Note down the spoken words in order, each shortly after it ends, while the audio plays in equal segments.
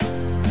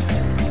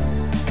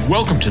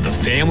Welcome to the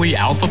Family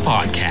Alpha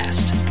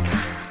Podcast,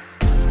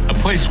 a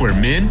place where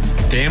men,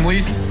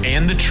 families,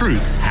 and the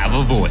truth have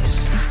a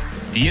voice.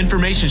 The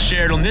information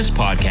shared on this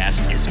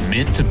podcast is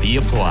meant to be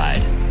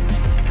applied.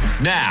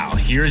 Now,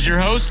 here's your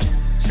host,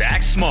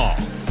 Zach Small,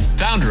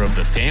 founder of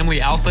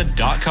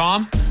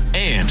thefamilyalpha.com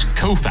and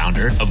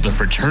co-founder of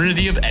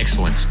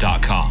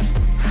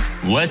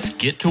thefraternityofexcellence.com. Let's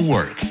get to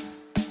work.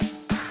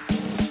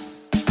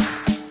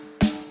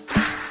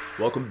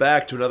 Welcome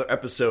back to another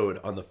episode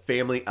on the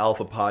Family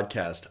Alpha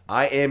Podcast.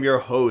 I am your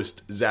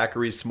host,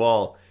 Zachary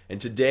Small,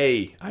 and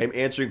today I am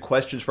answering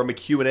questions from a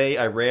Q&A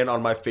I ran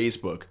on my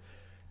Facebook.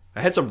 I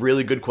had some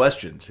really good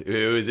questions.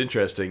 It was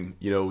interesting,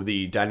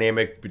 the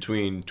dynamic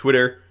between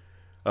Twitter,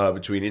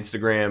 between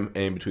Instagram,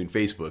 and between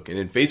Facebook. And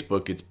in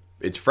Facebook,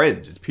 it's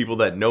friends. It's people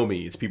that know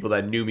me. It's people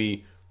that knew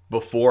me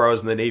before I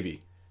was in the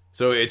Navy.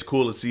 So it's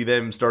cool to see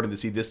them starting to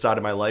see this side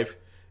of my life,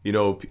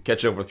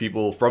 catching up with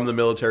people from the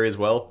military as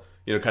well.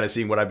 Kind of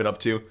seeing what I've been up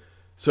to.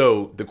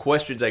 So the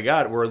questions I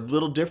got were a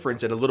little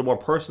different and a little more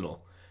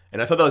personal.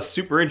 And I thought that was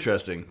super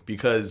interesting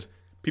because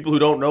people who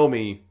don't know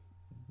me,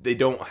 they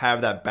don't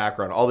have that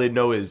background. All they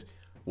know is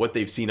what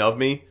they've seen of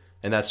me,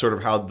 and that's sort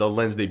of how the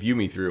lens they view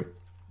me through.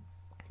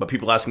 But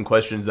people asking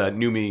questions that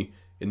knew me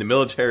in the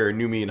military or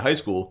knew me in high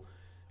school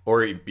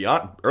or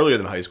beyond earlier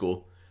than high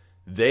school,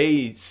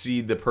 they see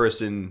the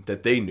person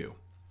that they knew.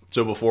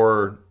 So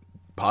before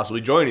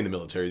possibly joining the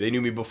military, they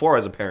knew me before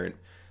as a parent.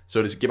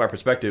 So to get my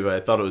perspective,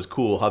 I thought it was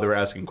cool how they were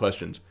asking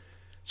questions.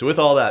 So with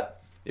all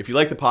that, if you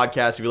like the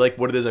podcast, if you like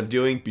what it is I'm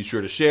doing, be sure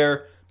to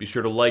share. Be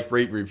sure to like,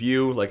 rate,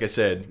 review. Like I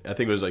said, I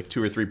think it was like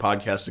 2 or 3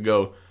 podcasts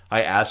ago,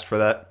 I asked for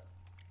that.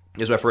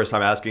 It was my first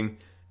time asking.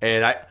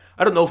 And I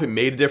don't know if it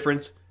made a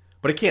difference,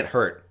 but it can't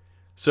hurt.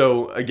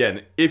 So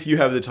again, if you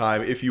have the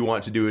time, if you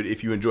want to do it,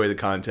 if you enjoy the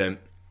content,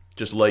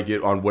 just like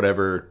it on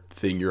whatever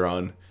thing you're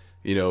on.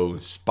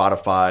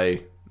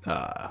 Spotify,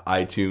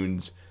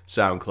 iTunes,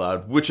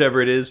 SoundCloud,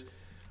 whichever it is.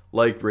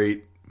 Like,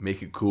 rate,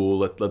 make it cool,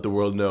 let the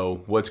world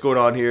know what's going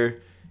on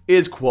here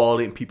is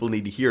quality and people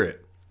need to hear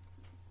it.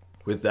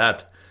 With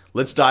that,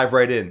 let's dive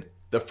right in.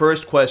 The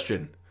first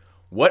question,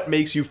 what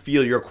makes you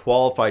feel you're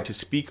qualified to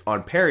speak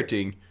on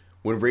parenting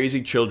when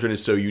raising children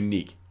is so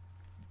unique?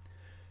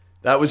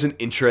 That was an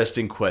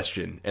interesting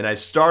question, and I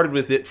started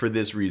with it for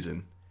this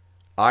reason.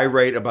 I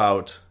write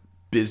about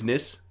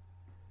business.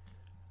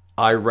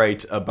 I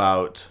write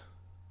about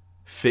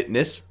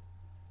fitness.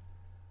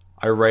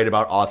 I write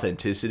about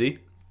authenticity.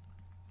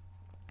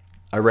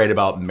 I write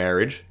about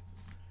marriage.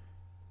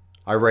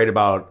 I write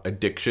about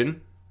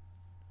addiction.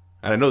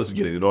 And I know this is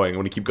getting annoying. I'm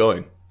going to keep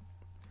going.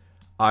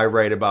 I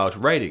write about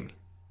writing.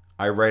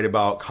 I write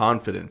about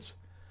confidence.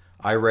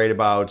 I write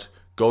about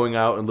going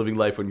out and living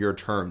life on your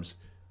terms.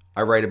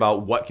 I write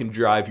about what can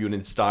drive you and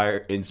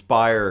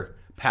inspire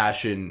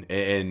passion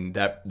and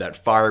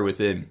that fire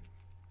within.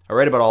 I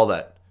write about all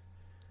that.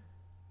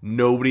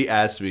 Nobody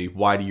asks me,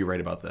 why do you write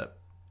about that?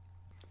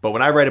 But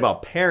when I write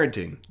about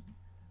parenting,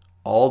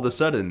 all of a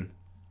sudden,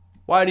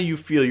 why do you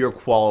feel you're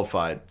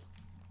qualified?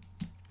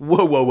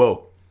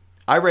 Whoa.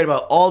 I write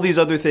about all these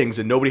other things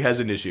and nobody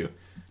has an issue.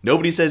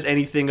 Nobody says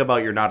anything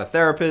about you're not a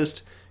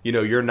therapist,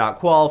 you're not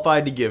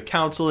qualified to give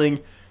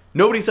counseling.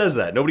 Nobody says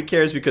that. Nobody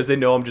cares because they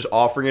know I'm just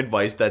offering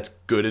advice that's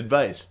good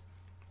advice.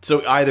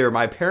 So either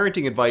my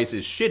parenting advice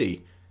is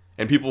shitty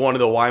and people want to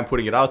know why I'm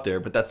putting it out there,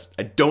 but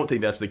I don't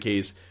think that's the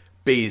case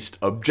based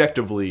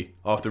objectively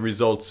off the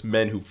results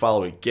men who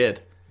follow it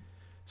get.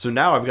 So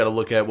now I've got to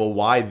look at,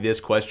 why this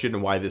question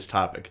and why this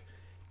topic?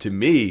 To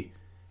me,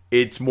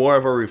 it's more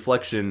of a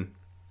reflection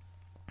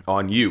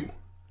on you.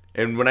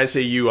 And when I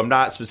say you, I'm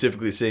not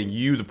specifically saying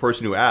you, the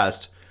person who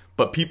asked,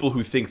 but people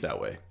who think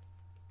that way.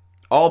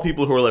 All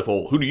people who are like,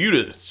 who do you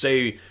to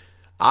say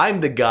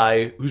I'm the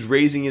guy who's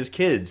raising his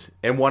kids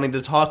and wanting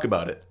to talk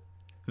about it?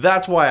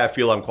 That's why I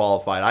feel I'm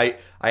qualified.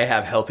 I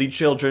have healthy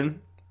children.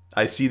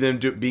 I see them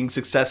being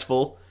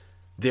successful.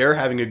 They're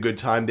having a good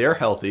time. They're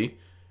healthy.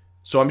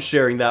 So I'm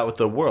sharing that with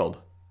the world.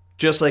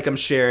 Just like I'm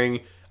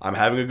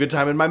having a good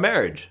time in my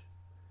marriage.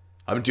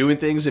 I'm doing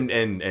things and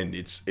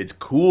it's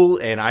cool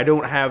and I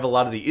don't have a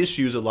lot of the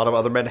issues a lot of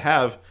other men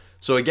have.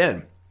 So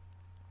again,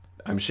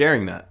 I'm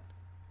sharing that.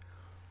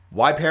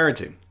 Why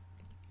parenting?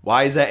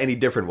 Why is that any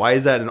different? Why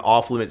is that an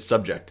off-limits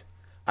subject?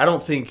 I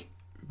don't think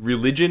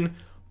religion,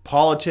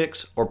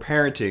 politics, or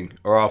parenting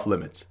are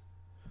off-limits.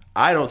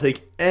 I don't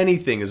think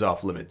anything is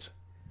off-limits.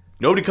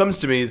 Nobody comes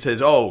to me and says,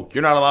 you're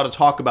not allowed to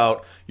talk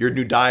about your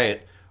new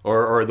diet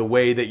or the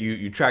way that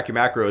you track your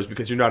macros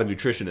because you're not a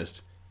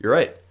nutritionist. You're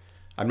right.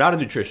 I'm not a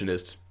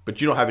nutritionist, but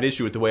you don't have an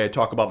issue with the way I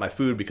talk about my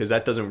food because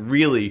that doesn't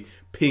really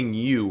ping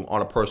you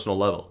on a personal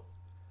level.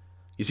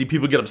 You see,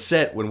 people get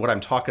upset when what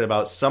I'm talking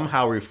about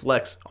somehow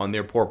reflects on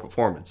their poor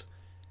performance.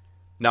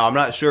 Now, I'm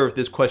not sure if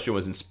this question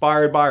was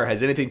inspired by or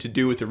has anything to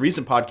do with the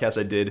recent podcast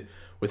I did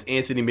with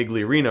Anthony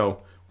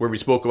Migliorino, where we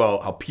spoke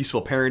about how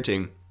peaceful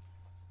parenting,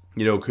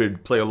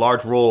 could play a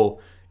large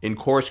role in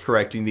course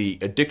correcting the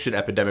addiction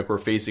epidemic we're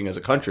facing as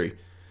a country.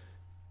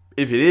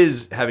 If it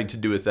is having to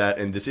do with that,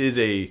 and this is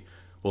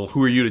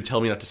who are you to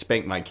tell me not to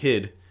spank my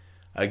kid?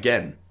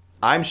 Again,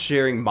 I'm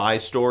sharing my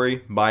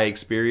story, my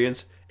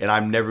experience, and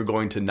I'm never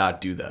going to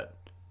not do that.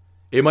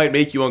 It might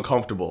make you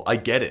uncomfortable. I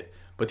get it.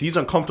 But these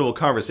uncomfortable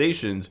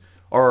conversations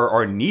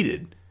are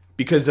needed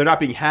because they're not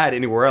being had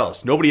anywhere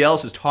else. Nobody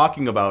else is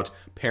talking about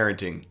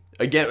parenting.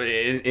 Again,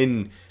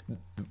 in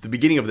the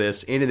beginning of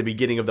this and in the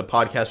beginning of the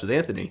podcast with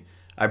Anthony,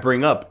 I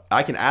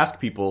can ask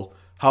people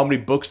how many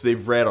books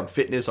they've read on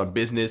fitness, on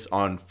business,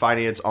 on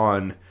finance,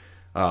 on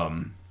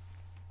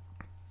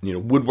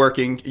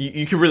woodworking.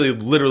 You can really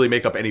literally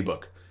make up any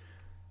book.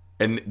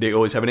 And they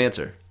always have an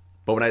answer.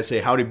 But when I say,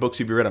 how many books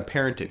have you read on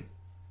parenting?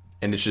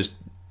 And it's just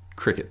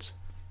crickets.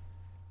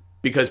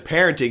 Because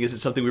parenting isn't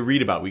something we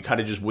read about. We kind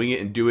of just wing it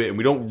and do it, and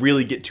we don't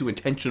really get too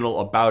intentional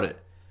about it.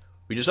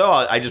 We just,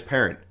 I just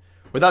parent.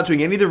 Without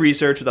doing any of the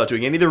research, without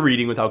doing any of the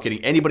reading, without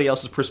getting anybody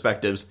else's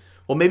perspectives,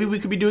 well, maybe we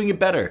could be doing it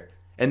better.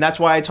 And that's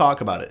why I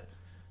talk about it.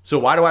 So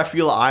why do I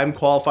feel I'm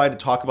qualified to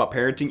talk about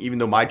parenting even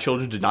though my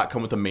children did not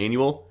come with a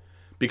manual?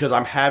 Because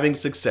I'm having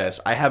success.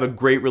 I have a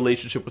great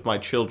relationship with my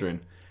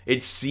children.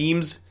 It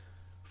seems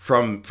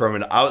from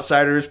an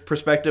outsider's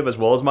perspective as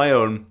well as my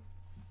own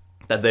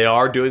that they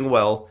are doing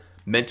well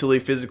mentally,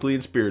 physically,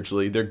 and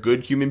spiritually. They're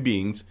good human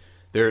beings.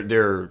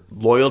 They're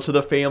loyal to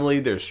the family.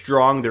 They're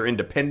strong. They're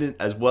independent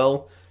as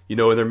well. And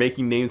they're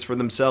making names for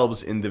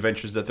themselves in the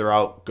ventures that they're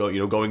out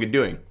going and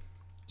doing.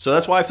 So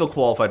that's why I feel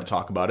qualified to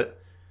talk about it,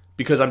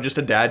 because I'm just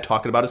a dad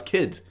talking about his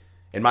kids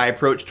and my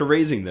approach to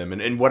raising them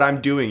and what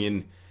I'm doing.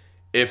 And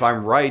if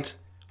I'm right,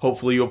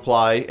 hopefully you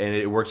apply and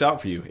it works out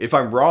for you. If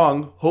I'm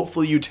wrong,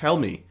 hopefully you tell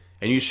me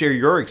and you share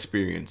your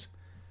experience.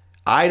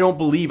 I don't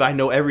believe I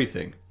know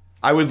everything.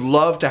 I would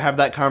love to have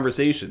that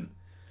conversation.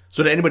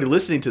 So to anybody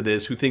listening to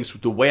this who thinks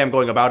the way I'm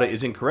going about it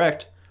is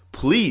incorrect,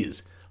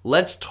 please,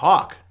 let's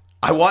talk.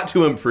 I want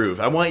to improve.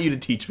 I want you to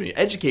teach me,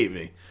 educate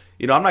me.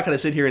 I'm not going to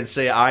sit here and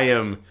say I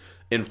am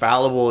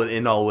infallible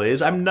in all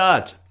ways. I'm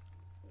not.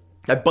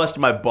 I busted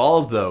my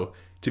balls, though,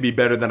 to be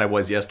better than I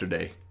was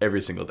yesterday,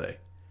 every single day.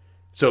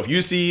 So if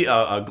you see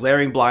a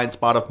glaring blind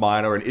spot of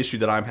mine or an issue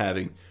that I'm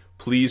having,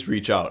 please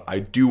reach out. I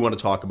do want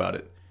to talk about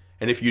it.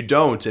 And if you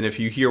don't, and if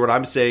you hear what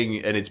I'm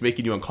saying and it's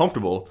making you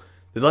uncomfortable,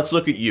 then let's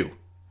look at you.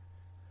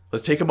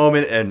 Let's take a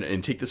moment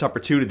and take this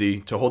opportunity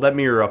to hold that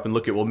mirror up and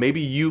look at, well,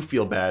 maybe you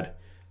feel bad.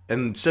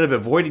 And instead of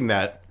avoiding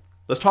that,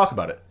 let's talk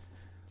about it.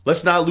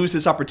 Let's not lose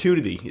this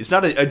opportunity. It's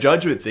not a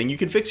judgment thing. You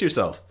can fix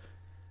yourself.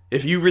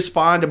 If you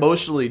respond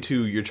emotionally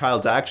to your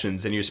child's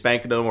actions and you're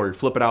spanking them or you're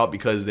flipping out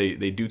because they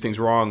do things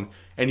wrong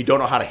and you don't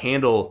know how to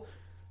handle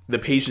the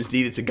patience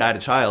needed to guide a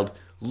child,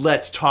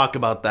 let's talk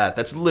about that.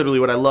 That's literally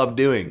what I love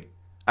doing.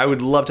 I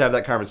would love to have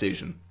that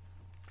conversation.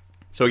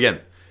 So again,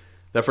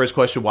 that first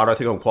question, why do I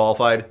think I'm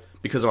qualified?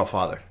 Because I'm a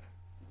father.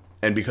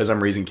 And because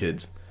I'm raising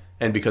kids.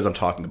 And because I'm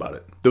talking about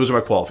it. Those are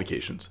my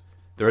qualifications.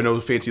 There are no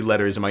fancy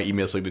letters in my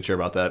email signature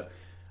about that.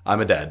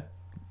 I'm a dad.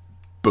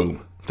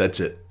 Boom. That's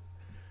it.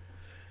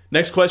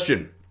 Next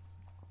question.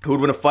 Who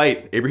would win a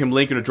fight? Abraham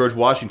Lincoln or George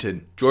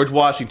Washington? George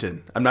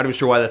Washington. I'm not even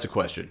sure why that's a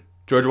question.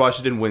 George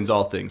Washington wins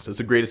all things. That's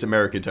the greatest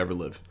American to ever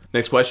live.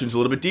 Next question is a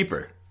little bit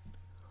deeper.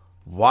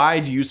 Why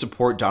do you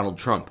support Donald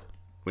Trump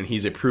when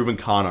he's a proven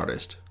con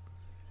artist?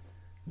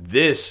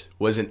 This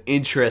was an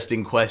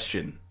interesting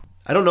question.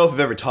 I don't know if I've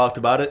ever talked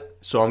about it,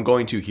 so I'm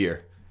going to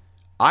here.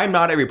 I'm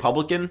not a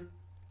Republican,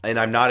 and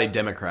I'm not a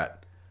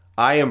Democrat.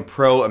 I am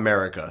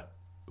pro-America.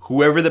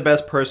 Whoever the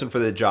best person for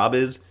the job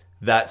is,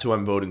 that's who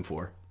I'm voting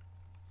for.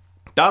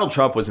 Donald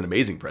Trump was an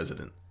amazing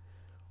president.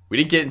 We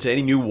didn't get into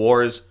any new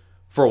wars.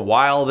 For a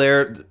while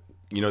there,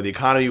 the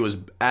economy was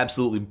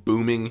absolutely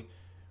booming.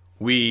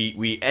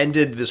 We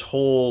ended this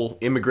whole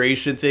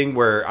immigration thing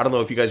where, I don't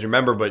know if you guys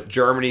remember, but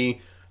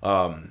Germany,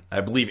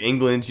 I believe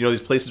England,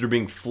 these places were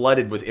being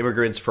flooded with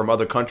immigrants from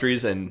other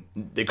countries and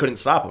they couldn't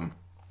stop them.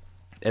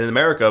 And in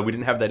America, we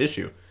didn't have that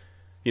issue.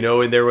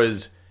 And there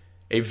was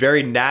a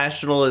very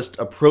nationalist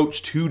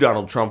approach to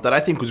Donald Trump that I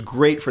think was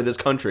great for this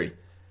country.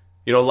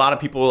 A lot of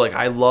people were like,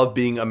 I love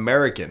being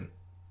American.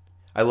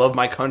 I love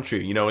my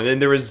country, and then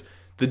there was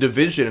the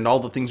division and all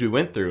the things we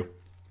went through.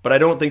 But I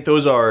don't think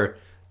those are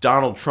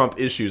Donald Trump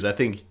issues. I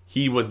think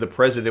he was the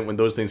president when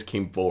those things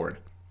came forward.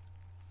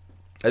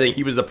 I think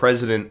he was the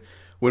president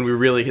when we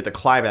really hit the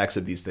climax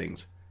of these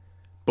things.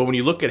 But when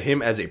you look at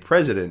him as a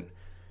president,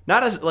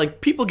 not as,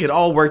 people get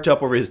all worked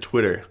up over his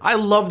Twitter. I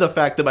love the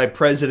fact that my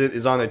president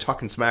is on there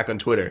talking smack on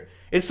Twitter.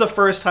 It's the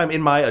first time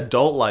in my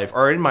adult life,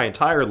 or in my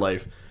entire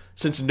life,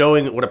 since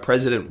knowing what a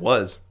president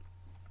was,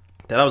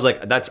 that I was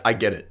like, I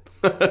get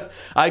it.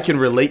 I can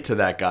relate to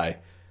that guy.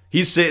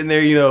 He's sitting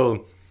there,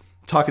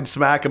 talking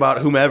smack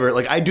about whomever.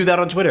 I do that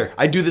on Twitter.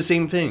 I do the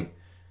same thing.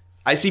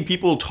 I see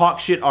people talk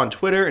shit on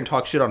Twitter and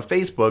talk shit on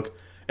Facebook,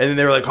 and then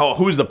they're like, oh,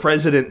 who's the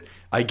president?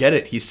 I get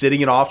it. He's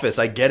sitting in office.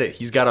 I get it.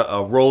 He's got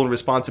a role and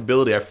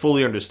responsibility. I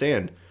fully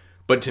understand.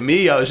 But to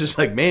me, I was just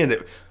like, man,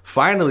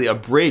 finally a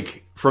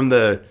break from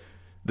the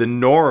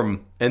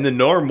norm. And the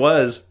norm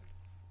was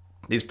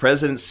these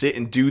presidents sit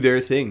and do their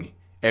thing.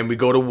 And we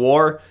go to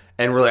war,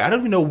 and we're like, I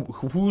don't even know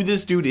who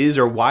this dude is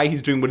or why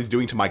he's doing what he's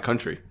doing to my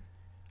country.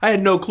 I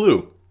had no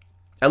clue.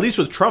 At least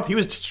with Trump, he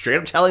was straight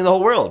up telling the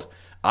whole world,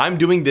 I'm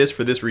doing this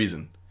for this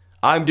reason.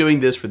 I'm doing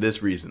this for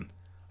this reason.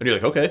 And you're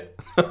like, okay.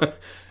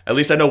 At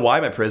least I know why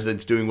my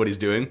president's doing what he's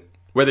doing.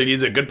 Whether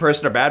he's a good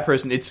person or bad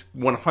person, it's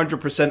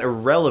 100%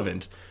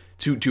 irrelevant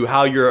to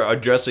how you're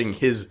addressing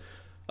his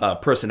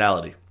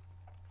personality.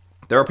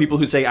 There are people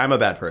who say I'm a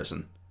bad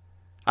person.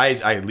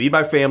 I lead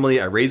my family,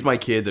 I raise my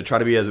kids, I try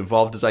to be as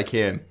involved as I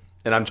can,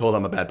 and I'm told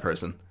I'm a bad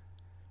person.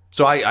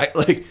 So I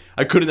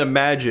couldn't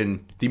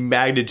imagine the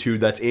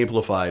magnitude that's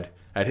amplified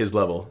at his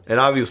level. And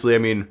obviously, I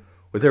mean,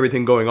 with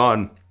everything going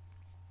on,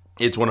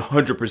 it's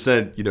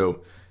 100%,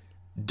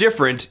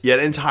 different, yet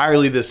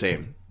entirely the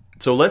same.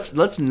 So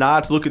let's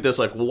not look at this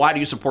like, well, why do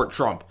you support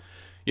Trump?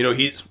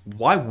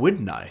 Why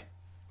wouldn't I?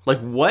 Like,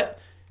 what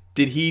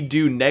did he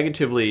do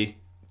negatively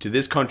to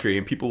this country?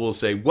 And people will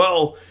say,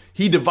 well,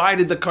 he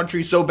divided the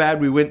country so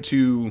bad we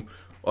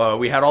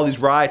had all these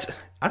riots.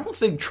 I don't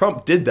think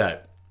Trump did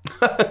that.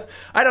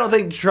 I don't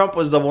think Trump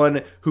was the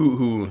one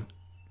who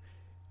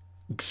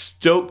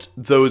stoked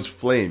those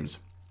flames.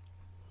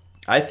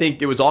 I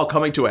think it was all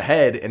coming to a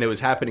head and it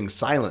was happening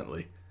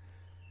silently.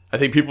 I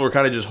think people were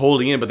kind of just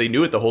holding in, but they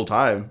knew it the whole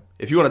time.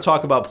 If you want to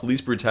talk about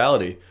police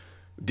brutality,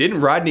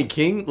 didn't Rodney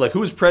King, who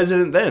was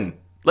president then?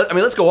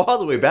 Let's go all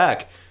the way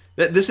back.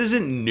 This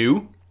isn't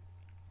new.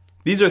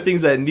 These are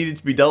things that needed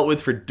to be dealt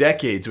with for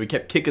decades. We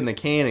kept kicking the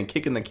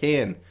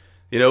can.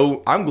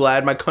 I'm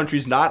glad my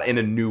country's not in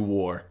a new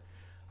war.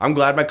 I'm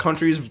glad my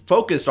country is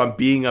focused on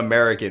being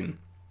American.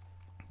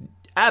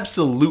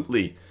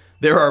 Absolutely.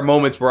 There are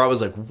moments where I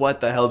was like,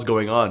 what the hell's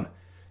going on?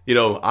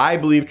 I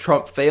believe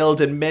Trump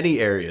failed in many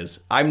areas.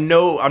 I'm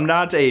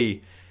not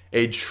a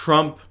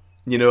Trump,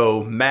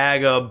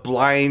 MAGA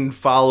blind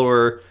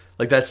follower.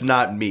 That's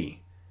not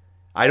me.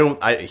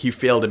 He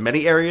failed in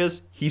many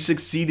areas. He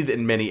succeeded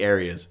in many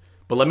areas.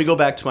 But let me go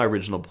back to my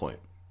original point.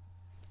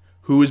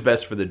 Who is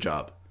best for the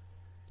job?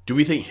 Do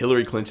we think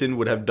Hillary Clinton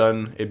would have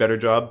done a better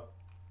job?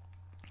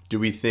 Do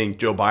we think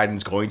Joe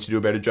Biden's going to do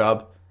a better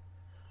job?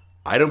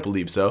 I don't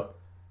believe so.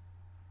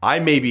 I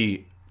may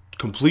be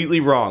completely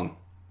wrong.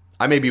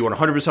 I may be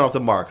 100% off the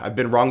mark. I've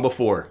been wrong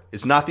before.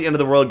 It's not the end of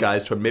the world,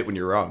 guys, to admit when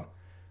you're wrong.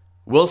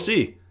 We'll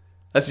see.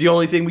 That's the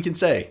only thing we can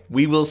say.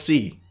 We will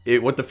see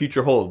what the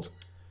future holds.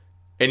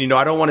 And,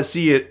 I don't want to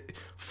see it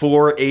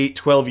 4, 8,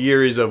 12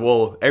 years of,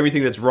 well,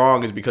 everything that's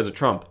wrong is because of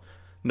Trump.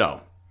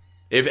 No.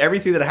 If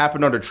everything that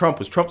happened under Trump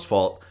was Trump's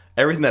fault,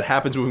 everything that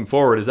happens moving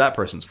forward is that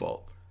person's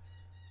fault.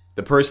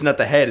 The person at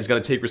the head is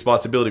going to take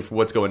responsibility for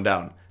what's going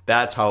down.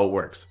 That's how it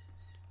works.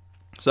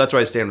 So that's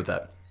where I stand with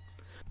that.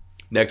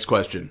 Next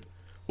question.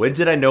 When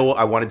did I know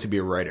I wanted to be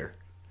a writer?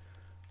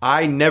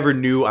 I never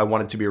knew I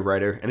wanted to be a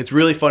writer. And it's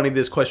really funny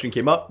this question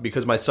came up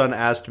because my son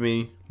asked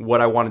me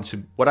what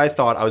I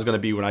thought I was going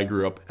to be when I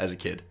grew up as a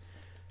kid.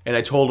 And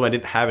I told him I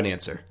didn't have an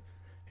answer.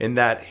 And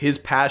that his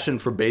passion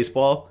for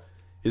baseball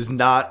is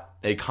not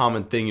a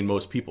common thing in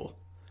most people.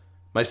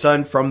 My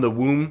son, from the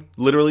womb,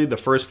 literally the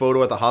first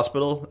photo at the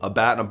hospital, a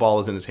bat and a ball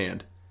is in his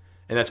hand.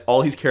 And that's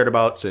all he's cared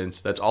about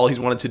since. That's all he's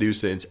wanted to do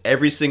since.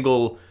 Every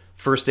single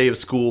first day of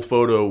school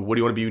photo, what do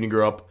you want to be when you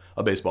grow up?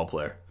 A baseball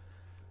player.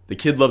 The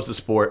kid loves the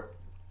sport.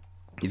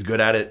 He's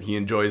good at it. He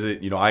enjoys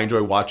it. I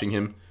enjoy watching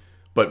him.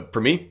 But for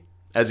me,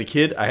 as a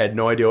kid, I had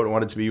no idea what I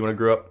wanted to be when I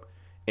grew up.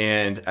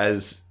 And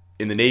as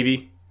in the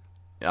Navy,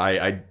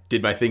 I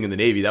did my thing in the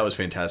Navy. That was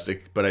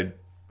fantastic. But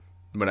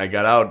when I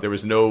got out, there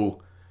was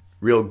no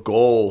real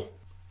goal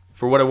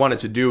for what I wanted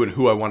to do and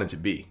who I wanted to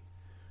be.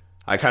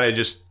 I kind of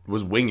just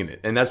was winging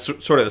it. And that's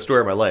sort of the story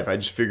of my life. I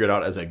just figured it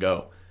out as I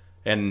go.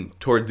 And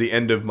towards the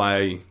end of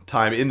my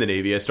time in the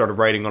Navy, I started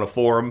writing on a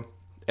forum,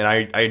 and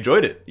I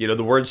enjoyed it.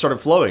 The words started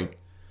flowing.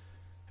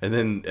 And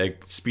then I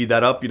speed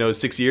that up,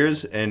 6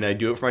 years, and I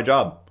do it for my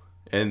job.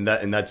 And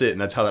that's it.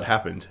 And that's how that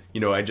happened.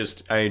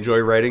 I enjoy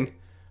writing.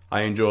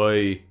 I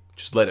enjoy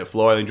just letting it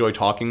flow. I enjoy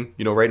talking.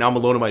 Right now I'm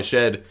alone in my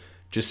shed,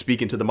 just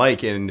speaking to the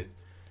mic, and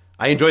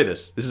I enjoy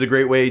this. This is a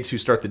great way to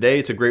start the day.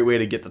 It's a great way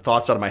to get the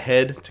thoughts out of my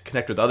head, to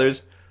connect with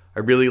others. I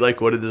really like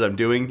what it is I'm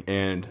doing,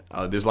 and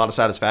there's a lot of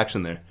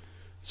satisfaction there.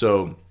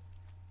 So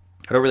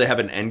I don't really have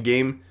an end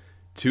game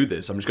to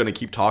this. I'm just going to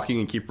keep talking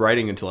and keep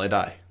writing until I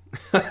die.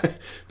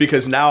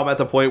 Because now I'm at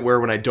the point where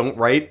when I don't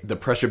write, the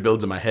pressure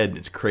builds in my head, and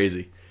it's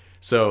crazy.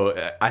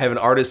 So I have an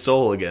artist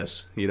soul, I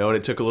guess, and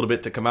it took a little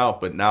bit to come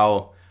out, but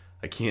now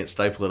I can't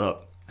stifle it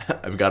up.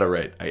 I've got to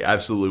write. I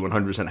absolutely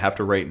 100% have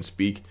to write and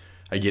speak.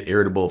 I get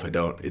irritable if I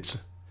don't. It's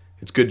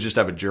good to just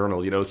have a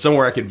journal,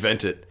 somewhere I can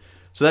vent it.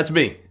 So that's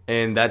me,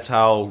 and that's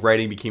how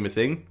writing became a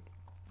thing,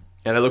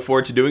 and I look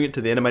forward to doing it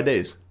to the end of my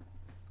days.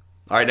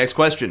 All right, next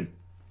question.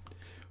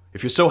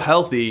 If you're so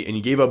healthy and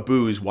you gave up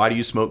booze, why do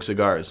you smoke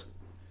cigars?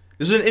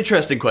 This is an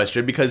interesting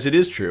question because it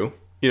is true.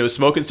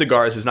 Smoking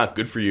cigars is not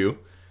good for you,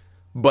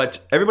 but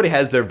everybody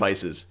has their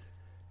vices.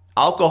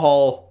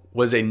 Alcohol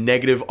was a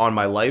negative on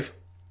my life.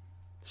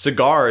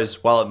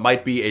 Cigars, while it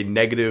might be a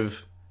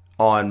negative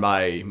on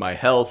my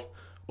health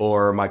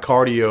or my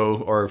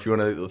cardio, or if you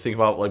want to think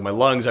about my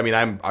lungs,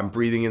 I'm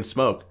breathing in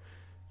smoke.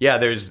 Yeah,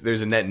 there's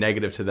a net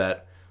negative to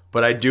that,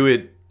 but I do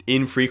it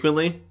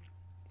infrequently,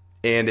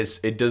 and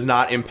it does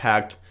not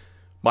impact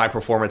my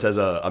performance as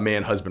a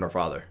man, husband, or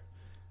father.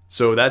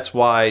 So that's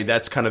why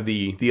that's kind of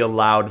the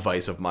allowed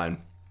vice of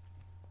mine.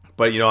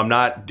 But, I'm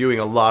not doing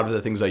a lot of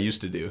the things I used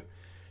to do.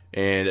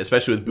 And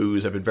especially with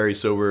booze, I've been very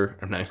sober.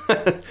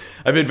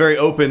 I've been very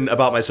open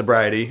about my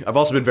sobriety. I've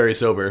also been very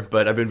sober,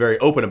 but I've been very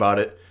open about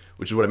it,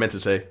 which is what I meant to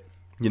say.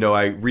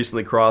 I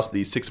recently crossed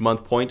the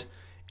 6-month point,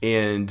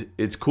 and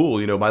it's cool.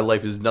 My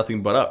life is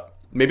nothing but up.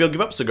 Maybe I'll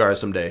give up cigars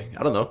someday.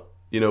 I don't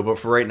know. But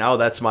for right now,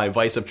 that's my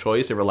vice of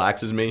choice. It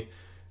relaxes me.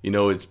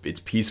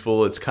 It's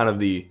peaceful. It's kind of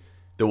the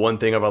one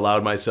thing I've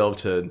allowed myself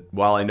to,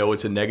 while I know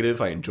it's a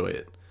negative, I enjoy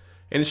it.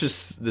 And it's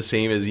just the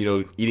same as,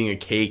 eating a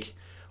cake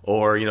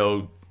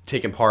or,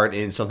 taking part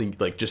in something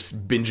like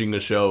just binging a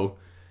show.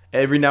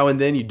 Every now and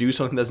then you do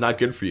something that's not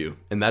good for you,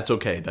 and that's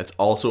okay. That's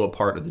also a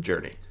part of the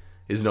journey,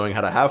 is knowing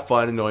how to have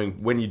fun and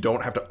knowing when you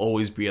don't have to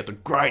always be at the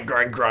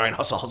grind,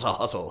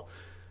 hustle.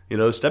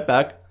 Step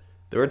back.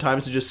 There are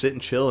times to just sit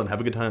and chill and have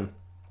a good time.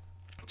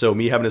 So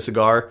me having a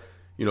cigar,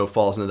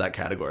 falls into that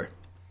category.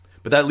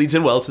 But that leads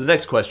in well to the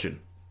next question,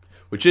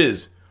 which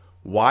is,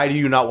 why do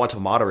you not want to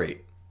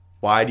moderate?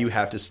 Why do you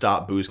have to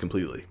stop booze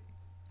completely?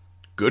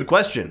 Good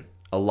question.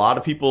 A lot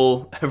of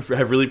people have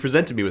really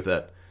presented me with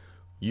that.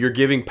 You're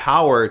giving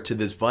power to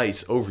this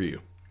vice over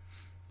you.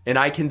 And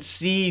I can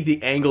see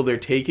the angle they're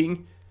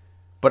taking,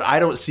 but I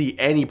don't see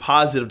any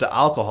positive to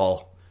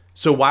alcohol.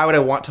 So why would I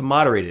want to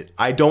moderate it?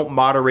 I don't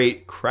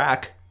moderate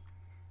crack.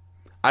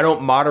 I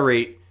don't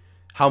moderate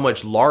how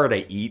much lard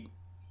I eat.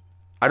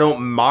 I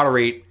don't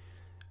moderate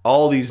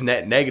all these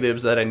net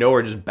negatives that I know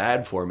are just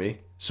bad for me.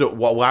 So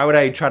why would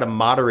I try to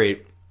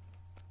moderate,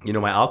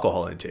 my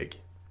alcohol intake?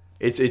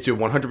 It's a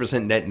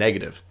 100% net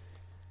negative.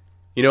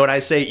 And I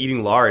say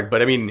eating lard,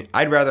 but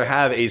I'd rather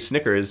have a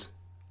Snickers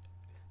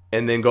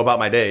and then go about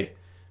my day,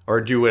 or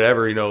do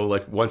whatever,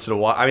 like once in a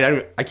while.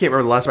 I can't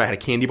remember the last time I had a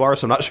candy bar,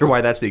 so I'm not sure why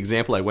that's the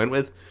example I went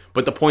with.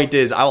 But the point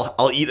is,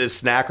 I'll eat a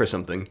snack or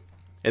something,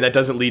 and that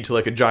doesn't lead to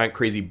like a giant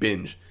crazy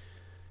binge.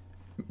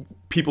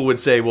 People would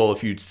say, well,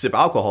 if you sip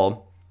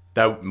alcohol,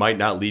 that might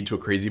not lead to a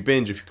crazy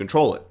binge if you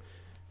control it.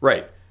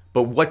 Right.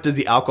 But what does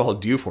the alcohol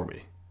do for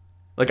me?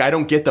 Like, I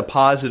don't get the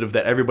positive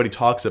that everybody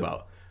talks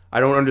about. I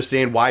don't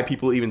understand why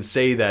people even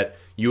say that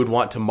you would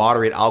want to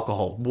moderate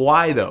alcohol.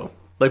 Why, though?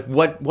 Like,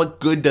 what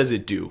good does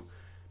it do?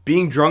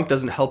 Being drunk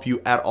doesn't help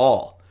you at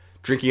all.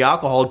 Drinking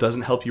alcohol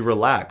doesn't help you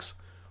relax.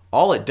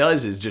 All it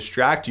does is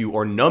distract you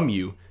or numb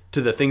you to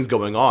the things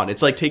going on.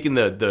 It's like taking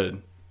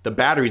the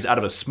batteries out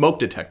of a smoke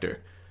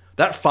detector.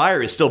 That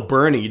fire is still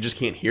burning, you just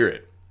can't hear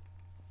it.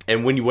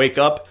 And when you wake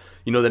up,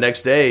 the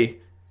next day,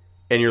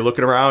 and you're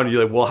looking around, and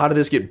you're like, well, how did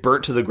this get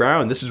burnt to the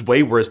ground? This is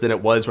way worse than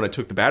it was when I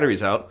took the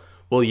batteries out.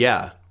 Well,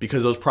 yeah,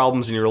 because those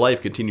problems in your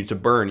life continue to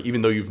burn,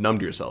 even though you've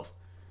numbed yourself.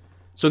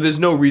 So there's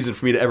no reason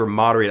for me to ever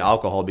moderate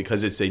alcohol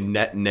because it's a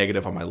net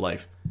negative on my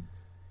life.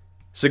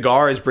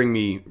 Cigars bring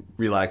me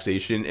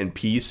relaxation and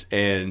peace,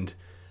 and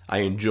I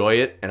enjoy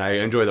it, and I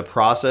enjoy the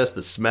process,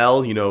 the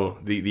smell,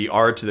 the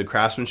art to the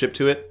craftsmanship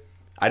to it.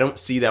 I don't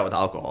see that with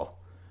alcohol.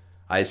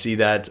 I see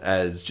that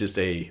as just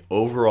a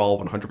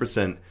overall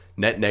 100%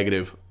 net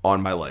negative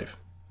on my life.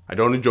 I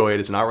don't enjoy it.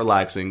 It's not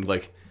relaxing.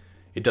 Like,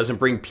 it doesn't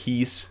bring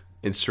peace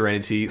and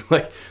serenity.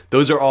 Like,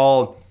 those are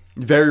all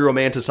very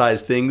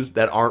romanticized things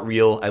that aren't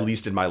real, at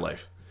least in my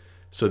life.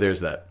 So there's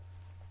that.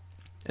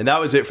 And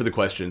that was it for the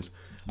questions.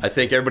 I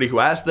thank everybody who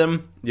asked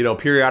them.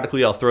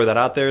 Periodically I'll throw that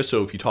out there.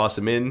 So if you toss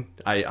them in,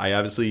 I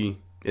obviously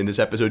in this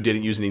episode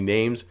didn't use any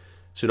names.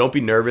 So don't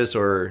be nervous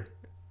or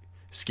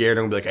scared.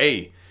 I'm going to be like,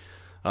 hey,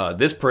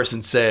 this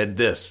person said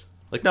this.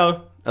 Like,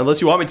 no,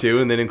 unless you want me to,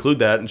 and then include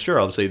that. And sure,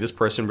 I'll say this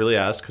person really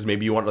asked because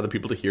maybe you want other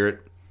people to hear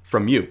it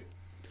from you.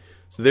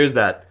 So there's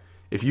that.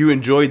 If you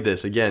enjoyed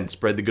this, again,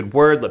 spread the good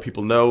word, let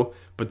people know.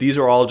 But these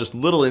are all just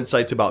little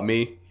insights about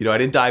me. I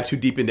didn't dive too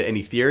deep into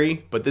any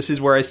theory, but this is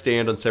where I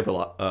stand on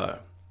several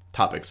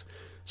topics.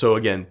 So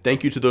again,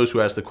 thank you to those who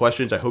asked the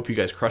questions. I hope you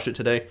guys crush it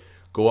today.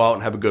 Go out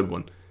and have a good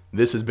one.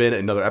 This has been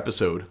another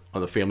episode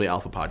on the Family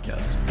Alpha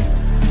Podcast.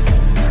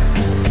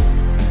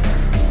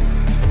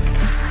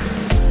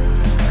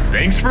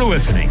 Thanks for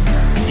listening.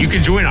 You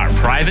can join our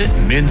private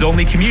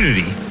men's-only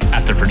community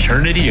at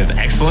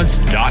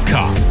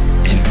thefraternityofexcellence.com.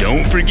 And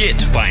don't forget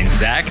to find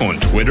Zach on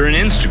Twitter and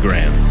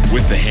Instagram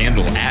with the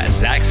handle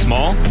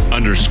 @ZachSmall_.